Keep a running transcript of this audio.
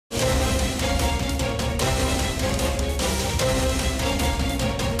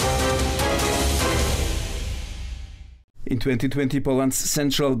In 2020, Poland's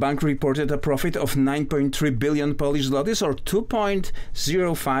central bank reported a profit of 9.3 billion Polish zlotys or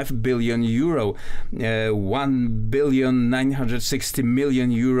 2.05 billion euro. 1.960 billion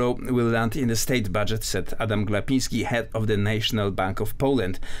euro will land in the state budget, said Adam Glapiński, head of the National Bank of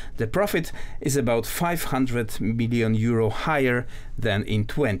Poland. The profit is about 500 million euro higher than in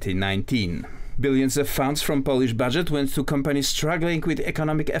 2019. Billions of funds from Polish budget went to companies struggling with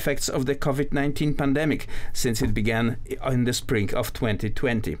economic effects of the COVID-19 pandemic since it began in the spring of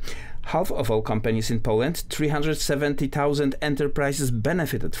 2020. Half of all companies in Poland, 370,000 enterprises,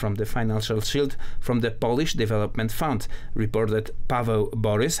 benefited from the financial shield from the Polish Development Fund, reported Paweł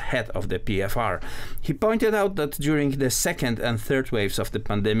Borys, head of the PFR. He pointed out that during the second and third waves of the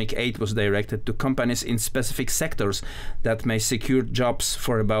pandemic, aid was directed to companies in specific sectors that may secure jobs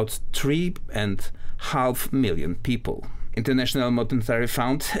for about 3.5 million people. International Monetary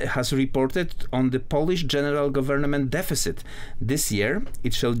Fund has reported on the Polish general government deficit. This year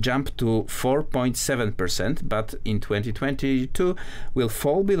it shall jump to 4.7%, but in 2022 will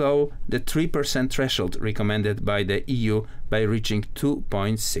fall below the 3% threshold recommended by the EU by reaching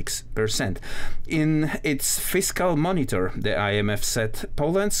 2.6%. In its fiscal monitor, the IMF said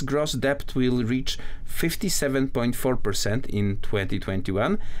Poland's gross debt will reach 57.4% in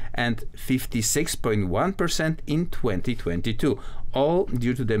 2021 and 56.1% in 2022, all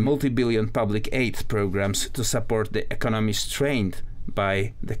due to the multi-billion public aid programs to support the economy strained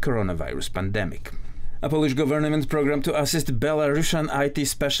by the coronavirus pandemic. A Polish government program to assist Belarusian IT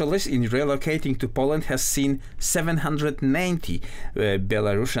specialists in relocating to Poland has seen 790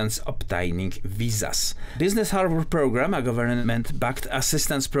 Belarusians obtaining visas. Business Harbor program, a government-backed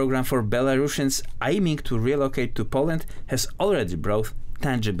assistance program for Belarusians aiming to relocate to Poland, has already brought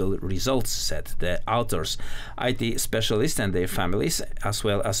tangible results, said the authors. IT specialists and their families, as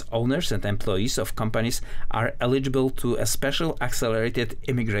well as owners and employees of companies, are eligible to a special accelerated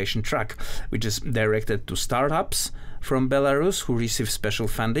immigration track, which is directed to startups from Belarus who receive special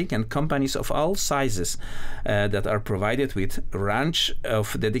funding and companies of all sizes that are provided with a range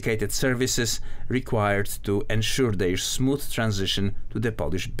of dedicated services required to ensure their smooth transition to the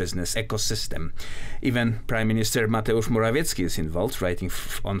Polish business ecosystem. Even Prime Minister Mateusz Morawiecki is involved, writing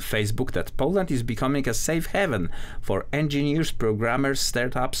on Facebook that Poland is becoming a safe haven for engineers, programmers,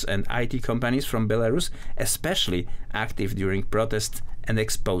 startups and IT companies from Belarus, especially active during protests and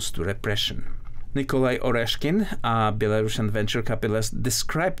exposed to repression. Nikolai Oreshkin, a Belarusian venture capitalist,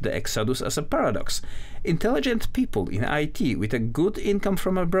 described the exodus as a paradox. Intelligent people in IT with a good income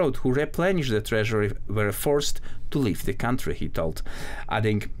from abroad who replenish the treasury were forced to leave the country, he told,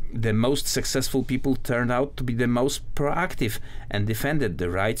 adding, the most successful people turned out to be the most proactive and defended the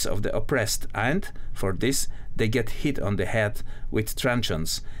rights of the oppressed, and for this they get hit on the head with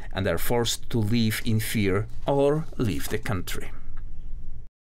truncheons and are forced to leave in fear or leave the country.